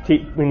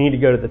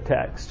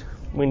text.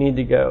 We need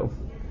to go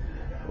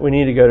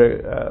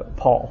to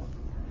Paul.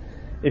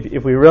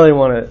 If we really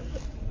want to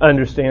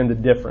understand the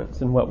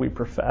difference in what we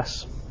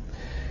profess.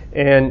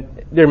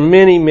 And there are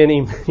many,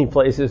 many, many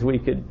places we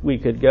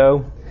could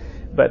go.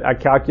 But I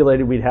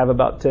calculated we'd have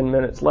about 10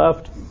 minutes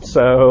left.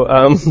 So,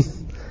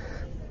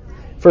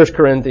 1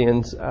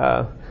 Corinthians.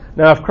 Now,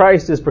 if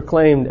Christ is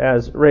proclaimed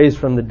as raised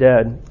from the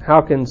dead,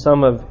 how can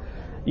some of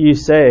you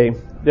say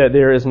that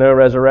there is no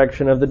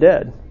resurrection of the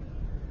dead?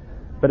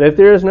 But if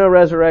there is no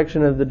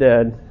resurrection of the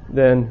dead,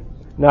 then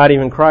not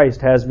even Christ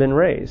has been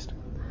raised.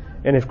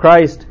 And if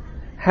Christ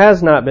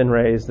has not been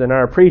raised, then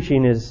our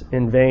preaching is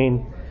in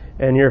vain,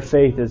 and your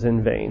faith is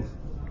in vain.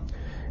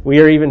 We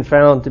are even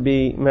found to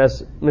be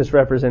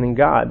misrepresenting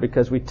God,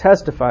 because we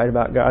testified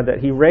about God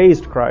that He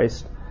raised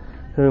Christ,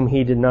 whom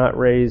He did not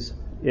raise,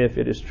 if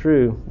it is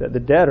true that the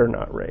dead are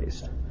not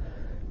raised.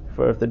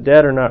 For if the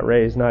dead are not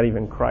raised, not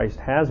even Christ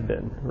has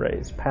been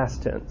raised,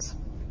 past tense.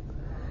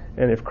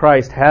 And if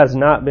Christ has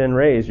not been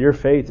raised, your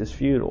faith is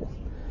futile,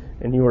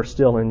 and you are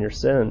still in your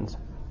sins.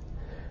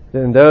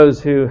 Then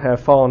those who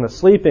have fallen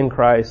asleep in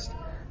Christ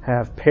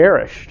have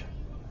perished.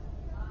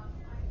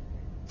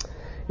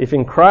 If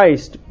in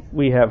Christ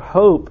we have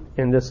hope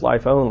in this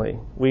life only,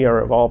 we are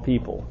of all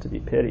people to be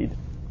pitied.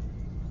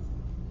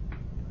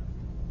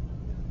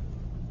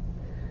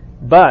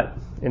 But,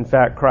 in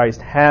fact,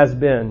 Christ has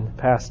been,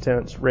 past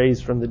tense,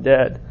 raised from the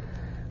dead,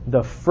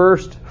 the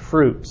first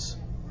fruits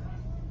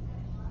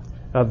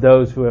of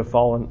those who have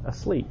fallen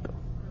asleep.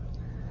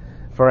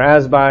 For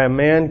as by a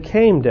man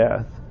came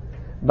death,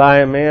 by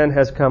a man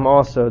has come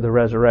also the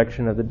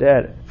resurrection of the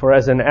dead. For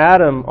as in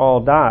Adam all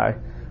die,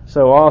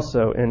 so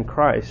also in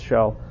Christ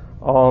shall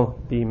all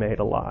be made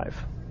alive.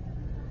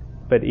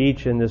 But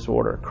each in this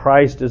order.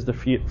 Christ is the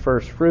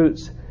first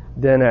fruits,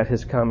 then at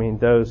His coming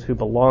those who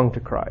belong to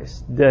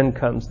Christ. Then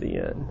comes the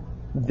end,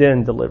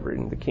 then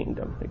delivering the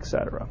kingdom,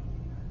 etc.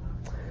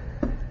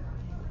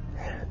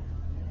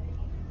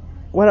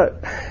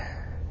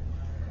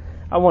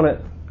 I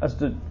want us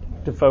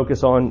to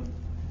focus on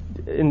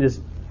in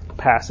this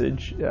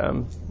passage.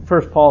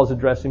 First, Paul is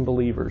addressing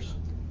believers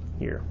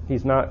here.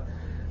 He's not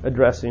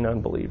addressing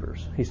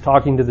unbelievers. He's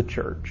talking to the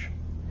church.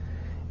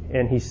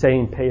 And he's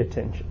saying, pay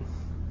attention.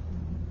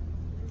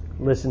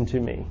 Listen to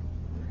me.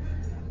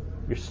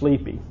 You're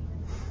sleepy.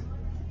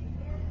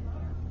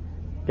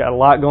 Got a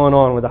lot going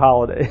on with the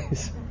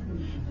holidays.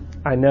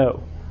 I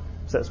know,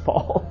 says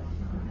Paul.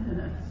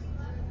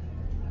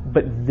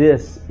 But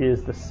this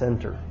is the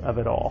center of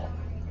it all.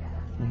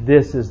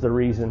 This is the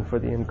reason for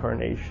the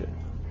incarnation.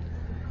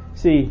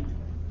 See,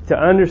 to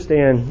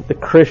understand the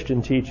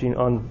Christian teaching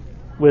on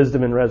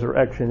wisdom and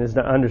resurrection is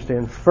to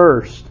understand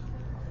first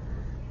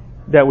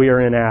that we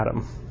are in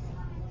Adam.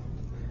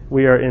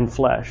 We are in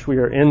flesh. We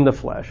are in the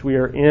flesh. We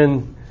are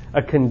in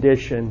a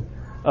condition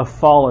of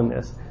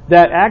fallenness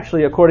that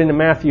actually, according to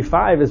Matthew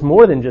 5, is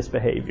more than just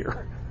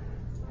behavior,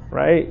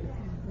 right?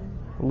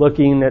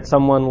 Looking at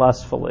someone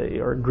lustfully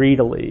or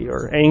greedily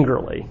or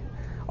angrily.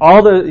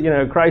 All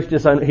the, Christ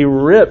he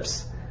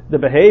rips the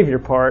behavior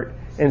part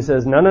and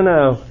says,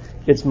 no,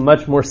 it's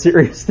much more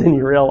serious than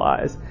you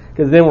realize.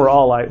 Because then we're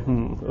all like,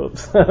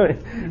 oops,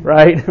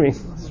 right? I mean,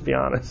 let's be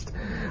honest.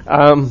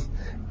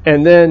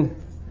 And then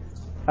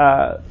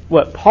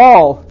what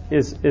Paul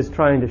is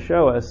trying to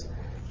show us,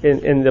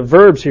 and the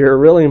verbs here are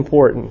really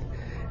important.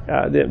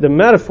 The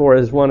metaphor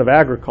is one of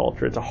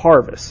agriculture. It's a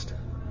harvest.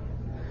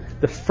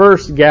 The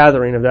first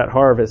gathering of that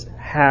harvest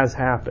has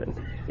happened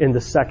in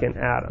the second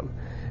Adam.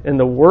 And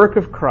the work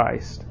of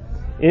Christ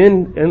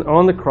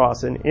on the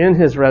cross and in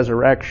his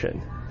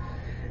resurrection,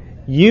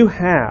 you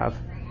have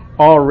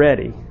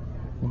already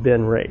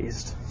been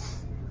raised.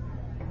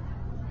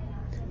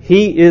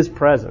 He is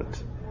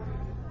present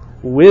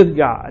with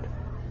God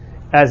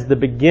as the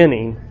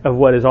beginning of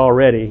what is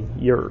already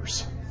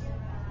yours.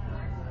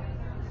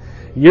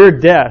 Your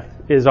death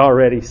is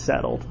already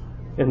settled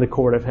in the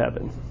court of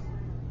heaven.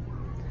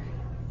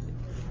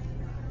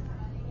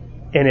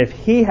 And if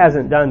he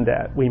hasn't done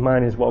that, we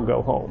might as well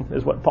go home,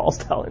 is what Paul's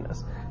telling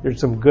us. There's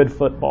some good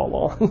football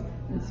on.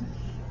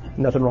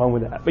 Nothing wrong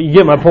with that. But you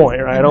get my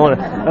point, right? I don't want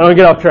to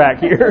get off track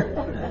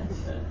here.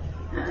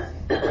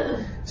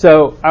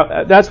 So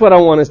that's what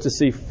I want us to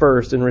see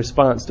first in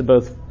response to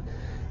both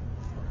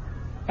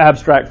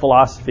abstract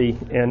philosophy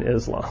and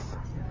Islam.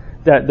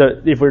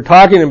 That if we're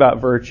talking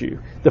about virtue,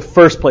 the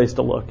first place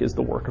to look is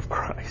the work of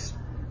Christ.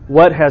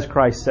 What has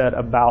Christ said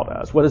about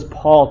us? What is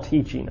Paul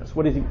teaching us?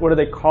 What are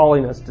they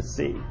calling us to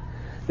see?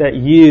 That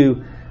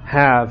you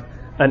have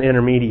an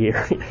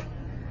intermediary.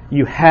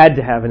 You had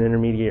to have an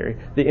intermediary.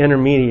 The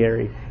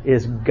intermediary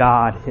is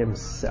God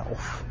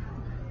himself.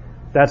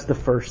 That's the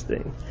first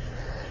thing.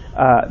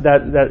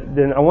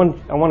 Then I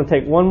want to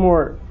take one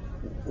more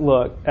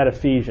look at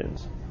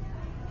Ephesians,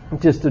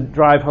 just to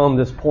drive home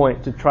this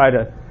point, to try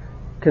to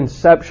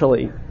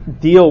conceptually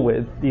deal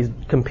with these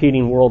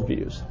competing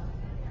worldviews.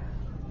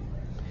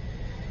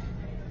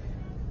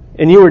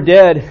 And you were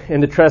dead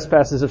in the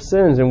trespasses of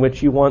sins in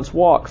which you once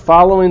walked,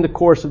 following the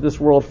course of this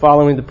world,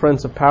 following the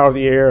prince of power of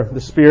the air, the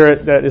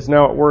spirit that is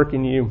now at work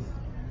in you,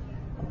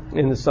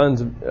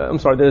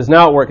 that is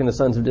now at work in the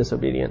sons of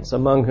disobedience,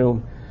 among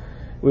whom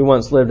we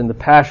once lived in the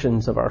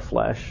passions of our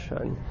flesh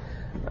and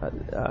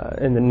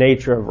in the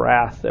nature of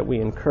wrath that we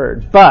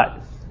incurred. But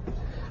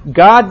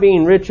God,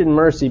 being rich in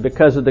mercy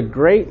because of the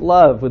great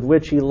love with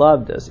which he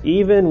loved us,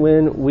 even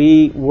when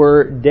we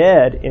were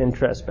dead in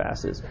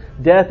trespasses.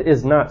 Death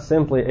is not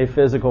simply a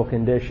physical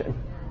condition.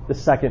 The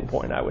second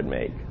point I would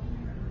make.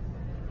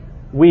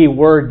 We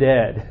were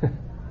dead.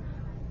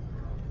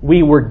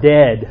 We were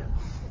dead.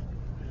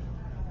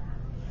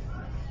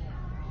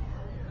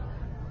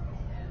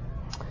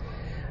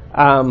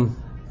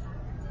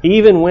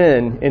 Even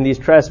when in these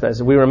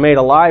trespasses we were made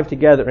alive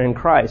together in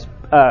Christ,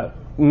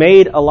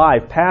 made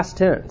alive, past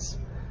tense.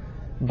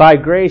 By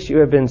grace you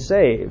have been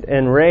saved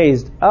and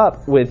raised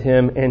up with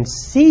him and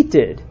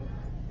seated,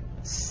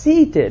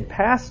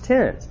 past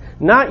tense.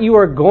 Not you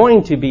are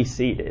going to be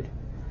seated.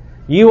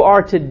 You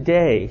are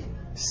today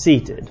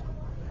seated.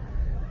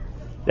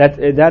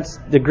 That's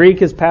the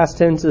Greek is past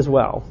tense as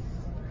well.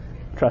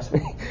 Trust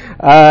me.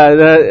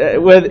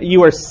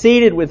 You are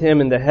seated with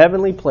him in the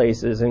heavenly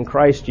places in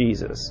Christ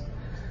Jesus,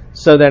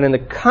 so that in the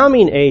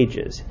coming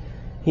ages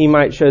he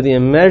might show the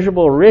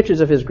immeasurable riches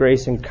of his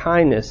grace and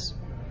kindness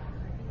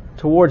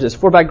towards us.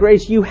 For by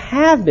grace you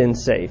have been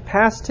saved.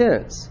 Past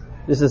tense.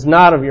 This is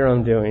not of your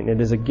own doing. It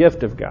is a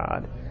gift of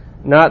God,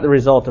 not the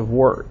result of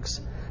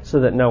works, so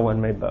that no one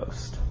may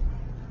boast.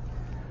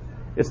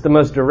 It's the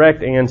most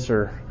direct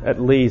answer, at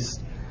least,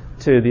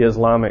 to the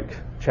Islamic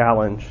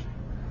challenge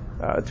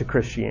to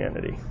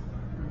Christianity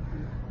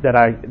that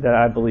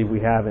I believe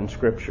we have in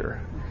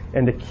Scripture.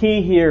 And the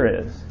key here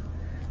is,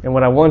 and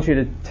what I want you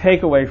to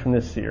take away from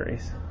this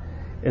series,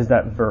 is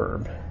that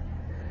verb.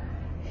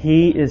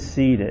 He is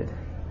seated.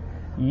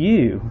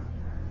 You,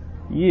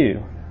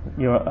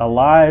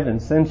 alive and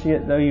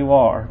sentient though you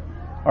are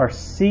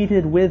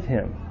seated with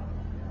him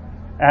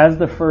as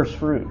the first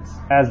fruits,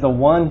 as the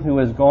one who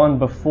has gone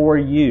before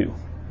you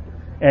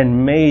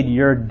and made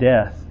your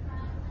death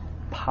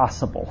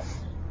possible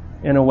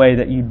in a way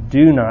that you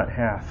do not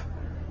have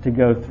to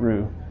go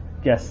through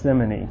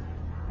Gethsemane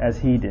as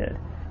he did.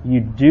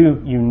 You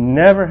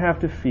never have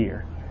to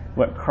fear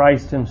what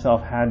Christ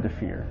himself had to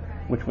fear,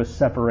 which was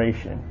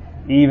separation,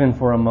 even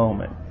for a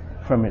moment,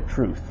 from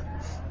truth,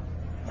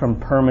 from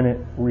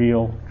permanent,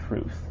 real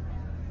truth.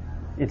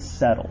 It's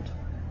settled.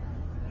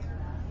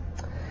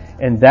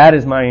 And that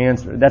is my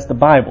answer. That's the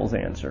Bible's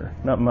answer,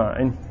 not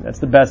mine. That's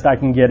the best I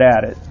can get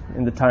at it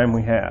in the time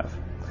we have.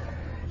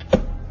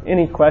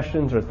 Any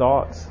questions or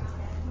thoughts?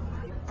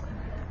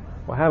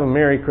 Well, have a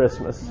Merry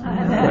Christmas.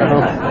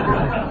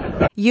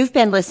 You've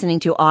been listening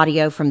to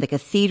audio from the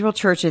Cathedral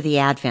Church of the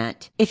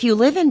Advent. If you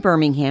live in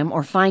Birmingham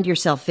or find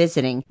yourself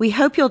visiting, we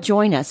hope you'll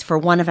join us for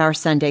one of our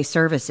Sunday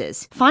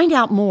services. Find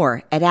out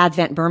more at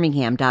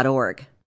adventbirmingham.org.